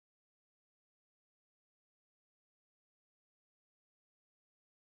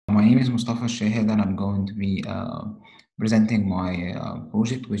My name is Mostafa and I'm going to be presenting my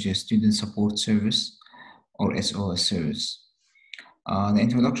project, which is Student Support Service or SOS service. The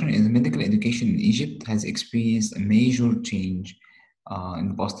introduction is medical education in Egypt has experienced a major change in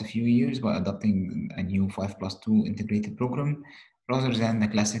the past few years by adopting a new 5+2 integrated program rather than the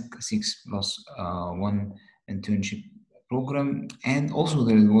classic 6+1 internship program. And also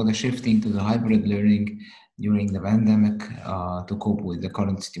there was a shifting to the hybrid learning during the pandemic to cope with the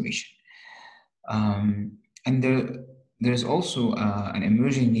current situation. And there's also an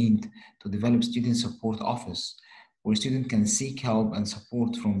emerging need to develop student support office where students can seek help and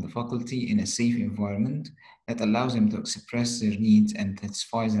support from the faculty in a safe environment that allows them to express their needs and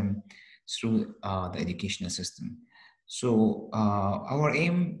satisfy them through the educational system. So our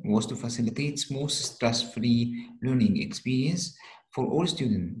aim was to facilitate smooth, stress-free learning experience for all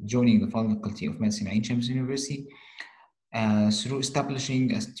students joining the Faculty of Medicine at Ain Shams University through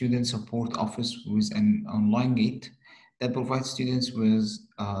establishing a student support office with an online gate that provides students with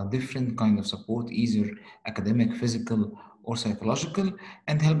different kind of support, either academic, physical, or psychological,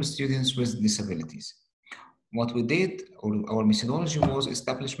 and help students with disabilities. What we did, or our methodology was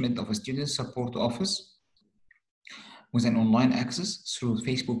establishment of a student support office with an online access through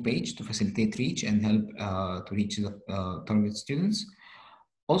Facebook page to facilitate reach and help to reach the target students.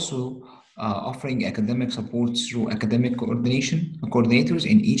 Also, offering academic support through academic coordinators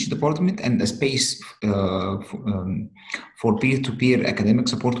in each department and a space for peer-to-peer academic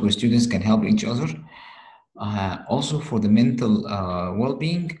support where students can help each other. Also for the mental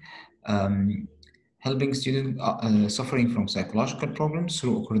well-being, helping students suffering from psychological problems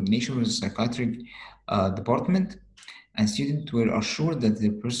through coordination with the psychiatric department, and students were assured that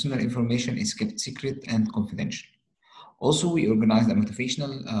their personal information is kept secret and confidential. Also, we organized a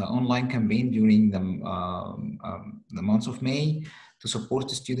motivational online campaign during the month of May to support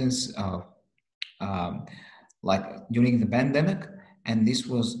the students like during the pandemic. And this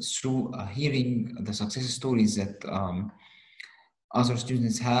was through hearing the success stories that other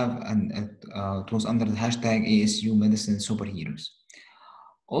students have, and it was under the hashtag ASU Medicine Superheroes.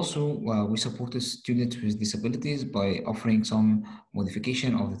 Also, we supported students with disabilities by offering some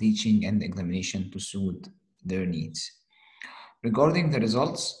modification of the teaching and examination to suit their needs. Regarding the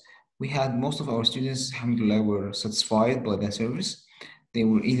results, we had most of our students, alhamdulillah, were satisfied by the service. They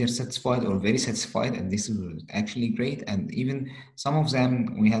were either satisfied or very satisfied, and this was actually great. And even some of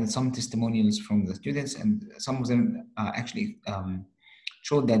them, we had some testimonials from the students, and some of them actually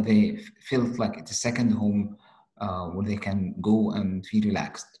showed that they felt like it's a second home where they can go and feel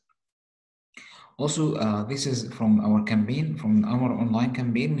relaxed. Also, this is from our campaign, from our online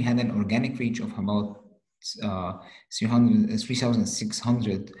campaign. We had an organic reach of about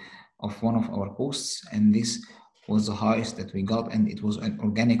 3,600 of one of our posts, and this was the highest that we got, and it was an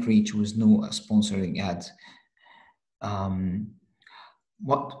organic reach with no sponsoring ads.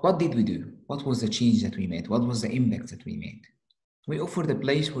 What did we do? What was the change that we made? What was the impact that we made? We offered a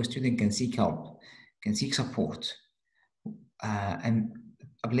place where students can seek help, can seek support, and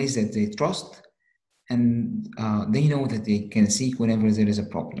a place that they trust, and they know that they can seek whenever there is a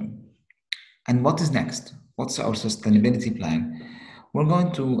problem. And what is next? What's our sustainability plan? We're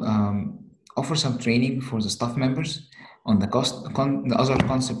going to offer some training for the staff members on the other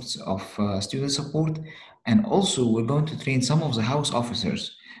concepts of student support. And also we're going to train some of the house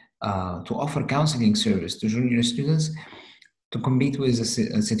officers to offer counseling service to junior students to compete with a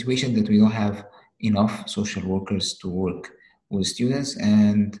situation that we don't have enough social workers to work with students.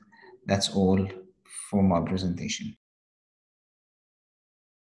 And that's all for my presentation.